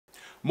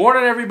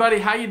Morning everybody,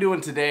 how you doing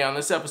today? On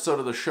this episode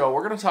of the show,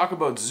 we're going to talk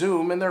about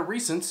Zoom and their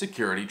recent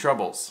security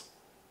troubles.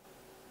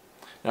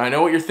 Now I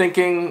know what you're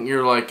thinking,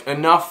 you're like,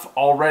 enough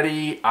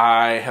already,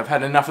 I have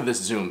had enough of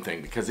this Zoom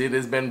thing because it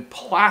has been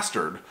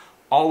plastered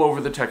all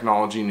over the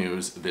technology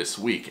news this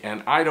week,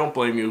 and I don't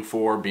blame you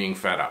for being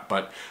fed up,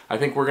 but I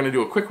think we're going to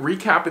do a quick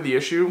recap of the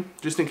issue,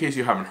 just in case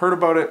you haven't heard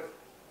about it.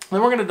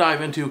 Then we're going to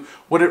dive into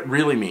what it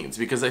really means,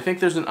 because I think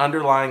there's an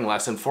underlying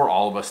lesson for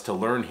all of us to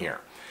learn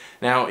here.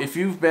 Now, if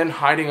you've been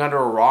hiding under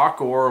a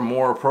rock, or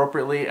more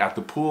appropriately at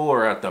the pool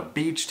or at the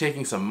beach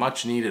taking some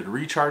much needed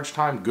recharge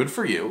time, good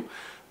for you.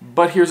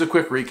 But here's a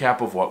quick recap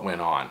of what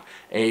went on.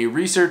 A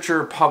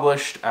researcher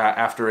published,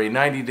 after a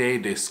 90-day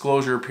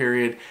disclosure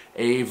period,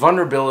 a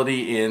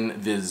vulnerability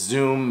in the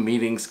Zoom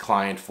Meetings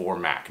client for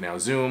Mac. Now,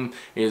 Zoom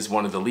is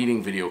one of the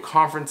leading video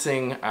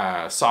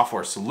conferencing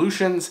software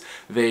solutions.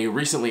 They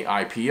recently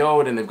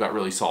IPO'd and they've got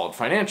really solid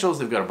financials.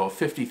 They've got about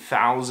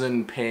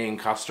 50,000 paying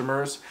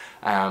customers,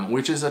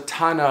 which is a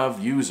ton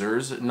of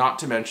users, not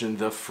to mention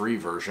the free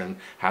version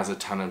has a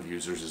ton of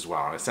users as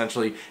well. And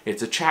essentially,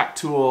 it's a chat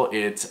tool,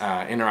 it's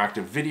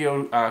interactive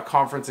video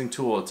conferencing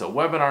tool, it's a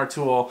webinar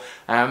tool.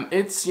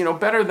 It's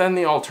better than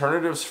the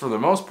alternatives for the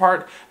most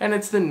part, and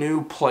it's the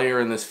new player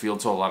in this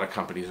field, so a lot of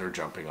companies are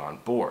jumping on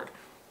board.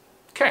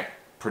 Okay,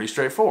 pretty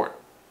straightforward.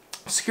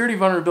 Security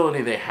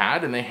vulnerability they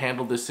had, and they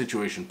handled this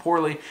situation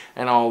poorly,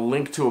 and I'll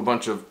link to a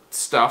bunch of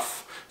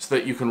stuff so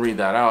that you can read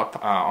that up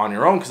on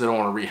your own, because I don't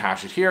want to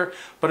rehash it here.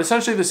 But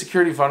essentially the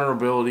security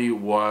vulnerability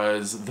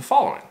was the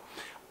following.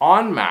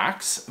 On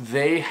Macs,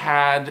 they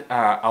had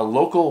a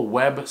local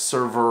web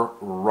server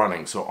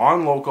running. So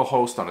on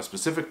localhost on a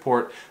specific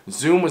port,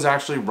 Zoom was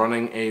actually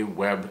running a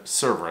web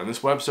server. And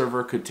this web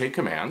server could take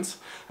commands,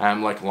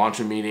 like launch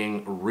a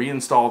meeting,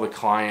 reinstall the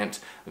client,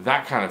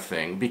 that kind of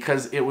thing,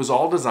 because it was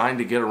all designed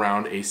to get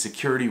around a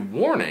security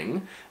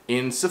warning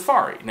in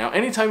Safari. Now,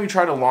 anytime you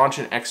try to launch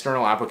an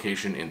external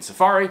application in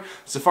Safari,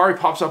 Safari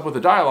pops up with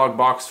a dialog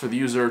box for the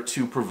user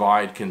to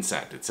provide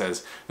consent. It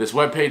says, this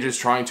web page is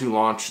trying to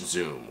launch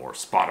Zoom or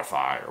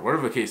Spotify or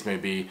whatever the case may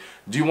be.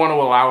 Do you want to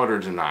allow it or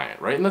deny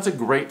it, right? And that's a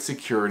great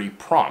security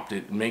prompt.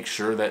 It makes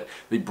sure that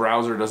the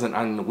browser doesn't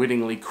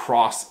unwittingly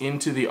cross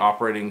into the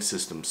operating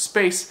system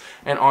space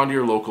and onto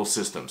your local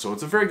system. So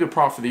it's a very good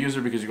prompt for the user,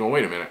 because you're going,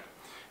 wait a minute,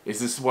 is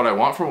this what I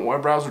want from a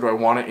web browser? Do I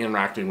want it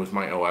interacting with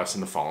my OS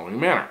in the following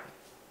manner?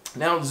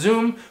 Now,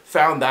 Zoom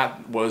found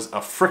that was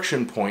a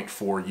friction point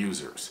for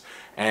users,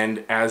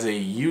 and as a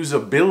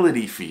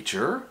usability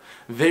feature,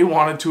 they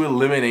wanted to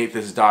eliminate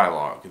this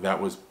dialogue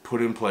that was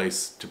put in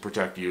place to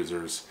protect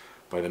users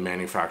by the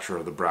manufacturer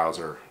of the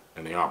browser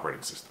and the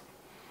operating system.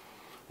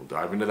 We'll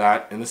dive into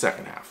that in the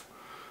second half.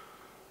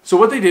 So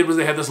what they did was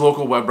they had this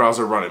local web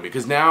browser running,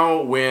 because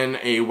now when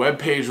a web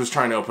page was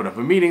trying to open up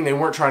a meeting, they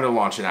weren't trying to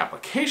launch an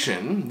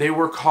application, they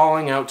were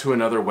calling out to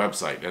another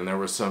website. And there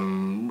was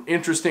some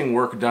interesting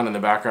work done in the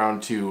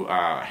background to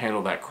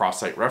handle that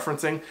cross-site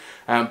referencing.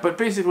 But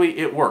basically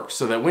it worked,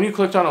 so that when you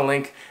clicked on a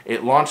link,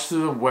 it launched to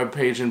the web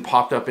page and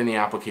popped up in the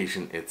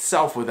application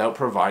itself without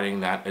providing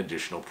that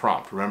additional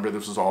prompt. Remember,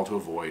 this was all to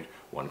avoid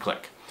one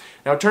click.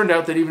 Now, it turned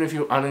out that even if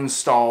you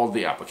uninstalled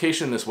the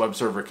application, this web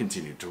server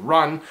continued to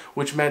run,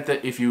 which meant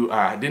that if you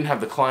didn't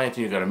have the client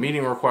and you got a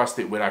meeting request,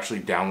 it would actually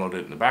download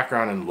it in the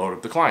background and load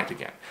up the client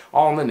again,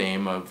 all in the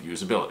name of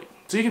usability.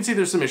 So you can see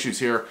there's some issues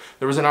here.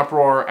 There was an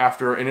uproar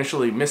after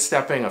initially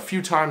misstepping a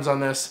few times on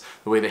this,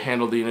 the way they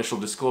handled the initial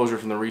disclosure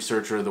from the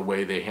researcher, the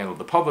way they handled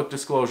the public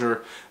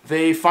disclosure.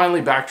 They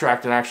finally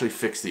backtracked and actually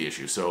fixed the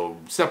issue. So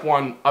step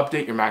one,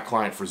 update your Mac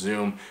client for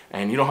Zoom,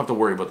 and you don't have to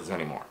worry about this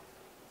anymore.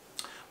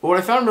 But what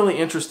I found really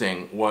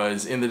interesting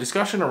was, in the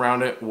discussion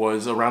around it,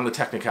 was around the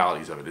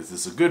technicalities of it. Is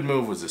this a good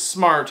move? Was this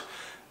smart?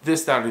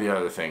 This, that, or the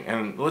other thing.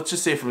 And let's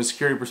just say from a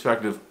security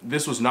perspective,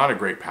 this was not a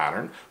great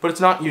pattern, but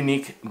it's not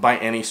unique by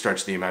any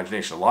stretch of the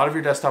imagination. A lot of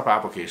your desktop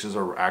applications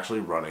are actually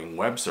running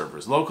web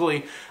servers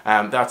locally.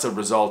 That's a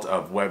result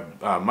of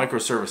web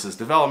microservices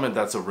development.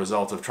 That's a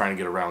result of trying to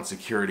get around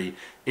security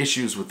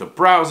issues with the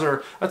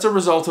browser. That's a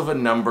result of a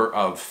number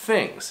of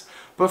things.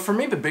 But for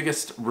me, the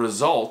biggest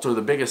result, or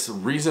the biggest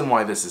reason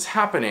why this is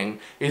happening,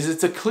 is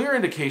it's a clear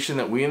indication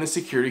that we in the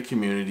security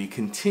community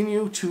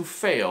continue to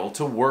fail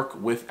to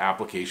work with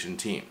application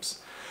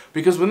teams.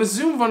 Because when this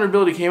Zoom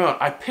vulnerability came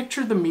out, I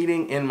pictured the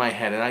meeting in my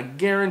head, and I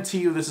guarantee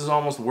you this is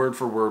almost word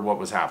for word what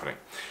was happening.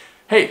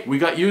 Hey, we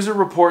got user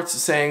reports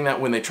saying that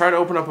when they try to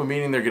open up a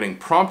meeting, they're getting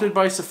prompted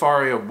by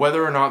Safari of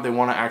whether or not they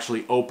want to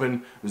actually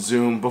open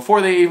Zoom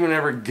before they even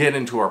ever get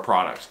into our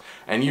product.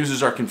 And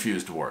users are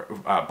confused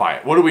by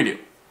it. What do?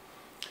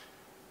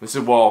 They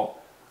said,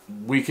 well,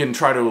 we can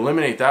try to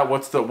eliminate that.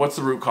 What's the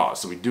root cause?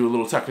 So we do a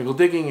little technical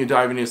digging, you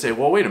dive in and you say,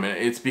 well, wait a minute,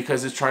 it's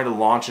because it's trying to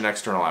launch an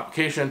external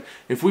application.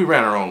 If we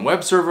ran our own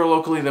web server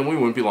locally, then we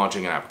wouldn't be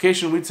launching an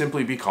application, we'd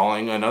simply be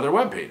calling another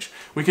web page.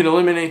 We can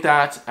eliminate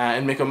that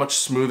and make a much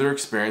smoother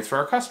experience for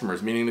our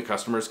customers, meaning the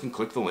customers can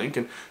click the link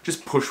and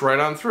just push right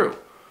on through.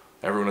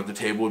 Everyone at the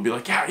table would be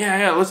like,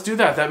 yeah, let's do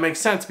that. That makes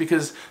sense,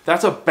 because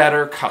that's a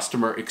better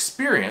customer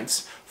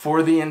experience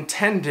for the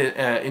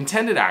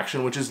intended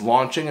action, which is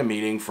launching a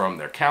meeting from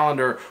their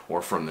calendar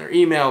or from their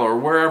email or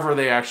wherever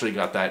they actually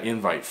got that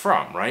invite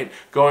from, right?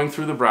 Going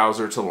through the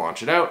browser to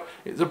launch it out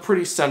is a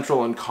pretty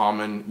central and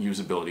common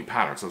usability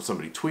pattern. So if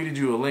somebody tweeted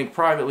you a link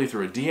privately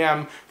through a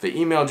DM, if they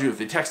emailed you, if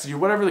they texted you,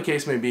 whatever the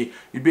case may be,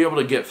 you'd be able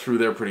to get through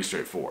there pretty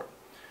straightforward.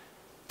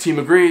 Team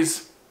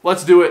agrees.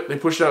 Let's do it. They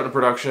push it out to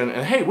production.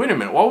 And hey, wait a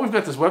minute. While we've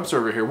got this web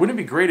server here, wouldn't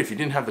it be great if you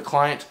didn't have the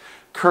client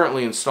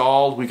currently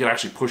installed? We could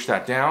actually push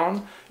that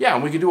down. Yeah,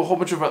 and we could do a whole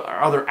bunch of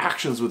other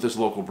actions with this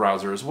local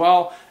browser as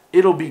well.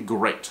 It'll be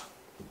great.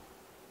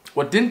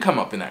 What didn't come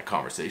up in that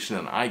conversation,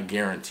 and I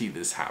guarantee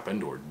this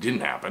happened or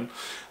didn't happen,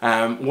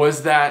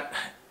 was that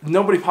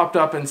nobody popped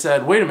up and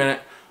said, wait a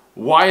minute,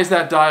 why is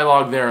that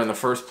dialogue there in the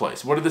first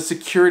place? What are the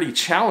security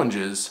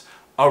challenges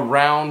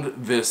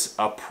around this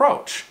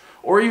approach?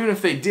 Or even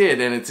if they did,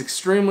 and it's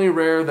extremely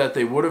rare that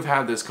they would have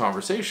had this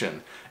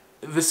conversation,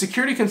 the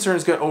security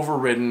concerns got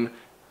overridden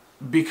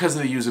because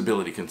of the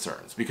usability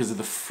concerns, because of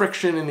the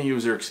friction in the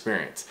user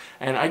experience.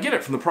 And I get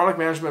it, from the product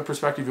management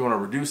perspective, you want to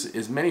reduce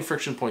as many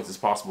friction points as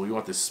possible. You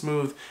want this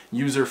smooth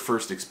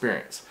user-first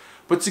experience.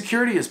 But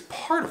security is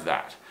part of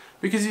that.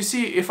 Because you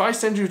see, if I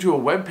send you to a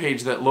web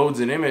page that loads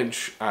an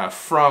image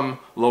from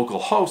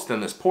localhost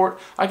and this port,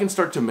 I can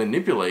start to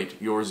manipulate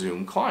your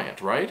Zoom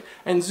client, right?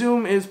 And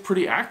Zoom is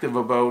pretty active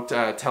about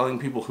telling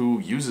people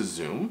who uses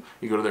Zoom.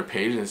 You go to their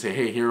page and say,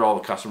 hey, here are all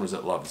the customers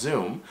that love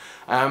Zoom.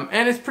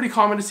 And it's pretty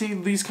common to see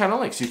these kind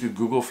of links. You could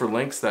Google for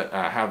links that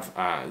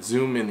have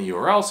Zoom in the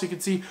URL, so you can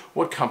see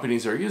what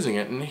companies are using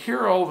it. And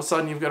here, all of a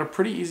sudden, you've got a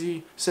pretty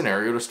easy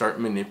scenario to start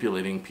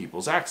manipulating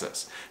people's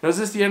access. Now, is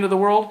this the end of the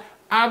world?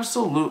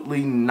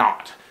 Absolutely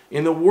not.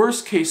 In the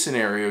worst case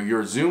scenario,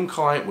 your Zoom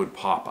client would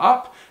pop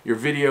up, your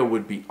video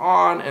would be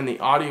on, and the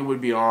audio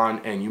would be on,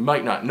 and you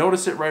might not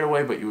notice it right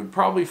away, but you would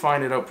probably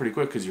find it out pretty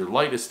quick because your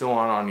light is still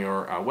on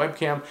your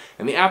webcam,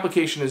 and the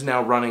application is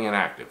now running and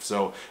active.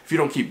 So if you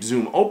don't keep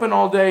Zoom open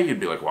all day, you'd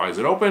be like, why is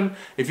it open?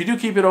 If you do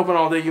keep it open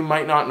all day, you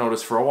might not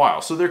notice for a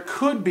while. So there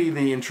could be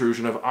the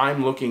intrusion of,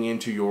 I'm looking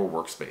into your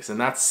workspace, and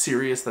that's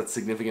serious, that's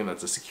significant,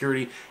 that's a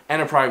security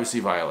and a privacy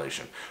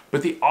violation.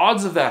 But the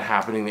odds of that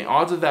happening, the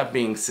odds of that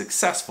being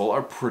successful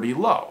are pretty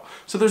low.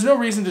 So there's no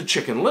reason to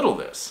chicken little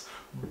this.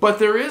 But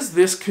there is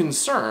this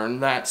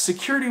concern that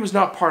security was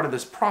not part of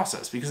this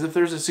process, because if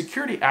there's a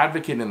security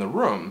advocate in the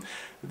room,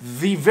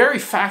 the very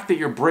fact that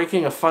you're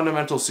breaking a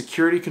fundamental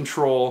security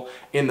control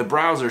in the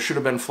browser should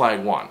have been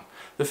flag 1.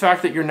 The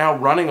fact that you're now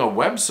running a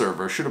web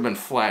server should have been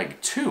flag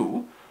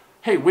 2.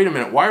 Hey, wait a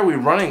minute, why are we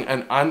running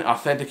an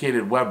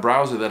unauthenticated web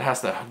browser that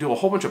has to do a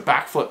whole bunch of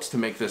backflips to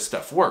make this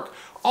stuff work?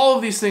 All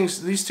of these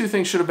things, these two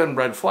things should have been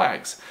red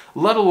flags,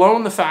 let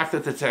alone the fact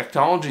that the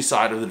technology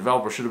side of the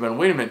developer should have been,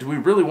 wait a minute, do we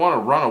really want to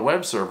run a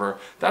web server?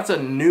 That's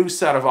a new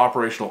set of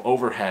operational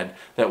overhead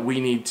that we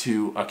need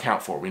to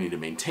account for. We need to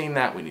maintain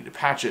that, we need to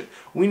patch it,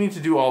 we need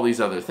to do all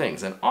these other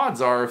things. And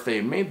odds are, if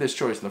they made this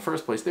choice in the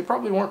first place, they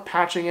probably weren't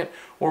patching it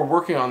or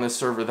working on this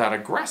server that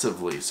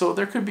aggressively. So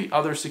there could be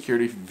other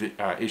security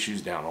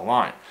issues down the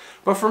line.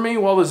 But for me,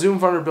 while the Zoom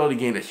vulnerability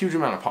gained a huge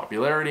amount of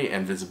popularity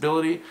and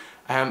visibility,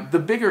 the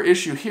bigger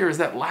issue here is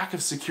that lack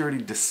of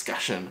security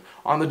discussion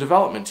on the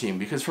development team,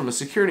 because from a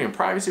security and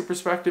privacy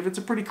perspective, it's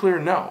a pretty clear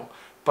no.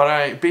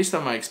 But based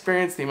on my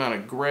experience, the amount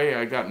of gray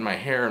I got in my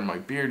hair and my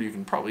beard, you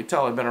can probably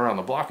tell I've been around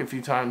the block a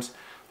few times,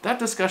 that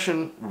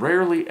discussion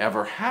rarely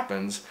ever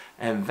happens,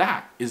 and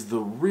that is the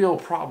real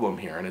problem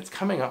here, and it's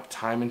coming up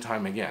time and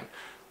time again.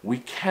 We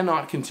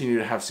cannot continue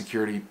to have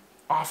security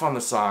off on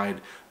the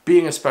side,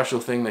 being a special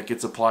thing that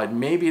gets applied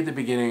maybe at the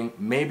beginning,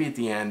 maybe at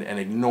the end, and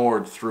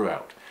ignored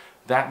throughout.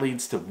 That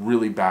leads to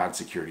really bad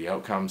security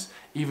outcomes.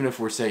 Even if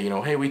we're saying,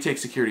 hey, we take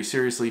security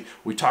seriously,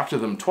 we talked to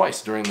them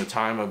twice during the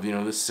time of,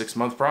 this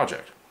 6-month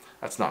project.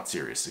 That's not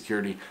serious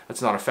security.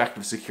 That's not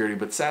effective security,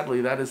 but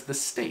sadly, that is the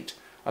state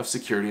of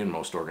security in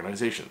most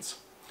organizations.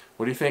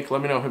 What do you think?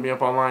 Let me know. Hit me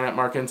up online at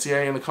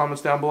MarkNCA in the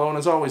comments down below, and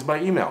as always,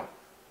 by email.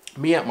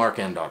 Me at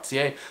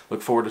markn.ca.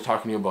 Look forward to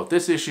talking to you about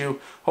this issue,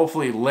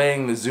 hopefully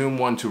laying the Zoom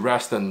one to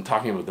rest and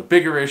talking about the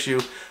bigger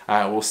issue.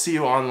 We'll see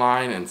you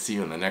online and see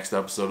you in the next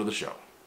episode of the show.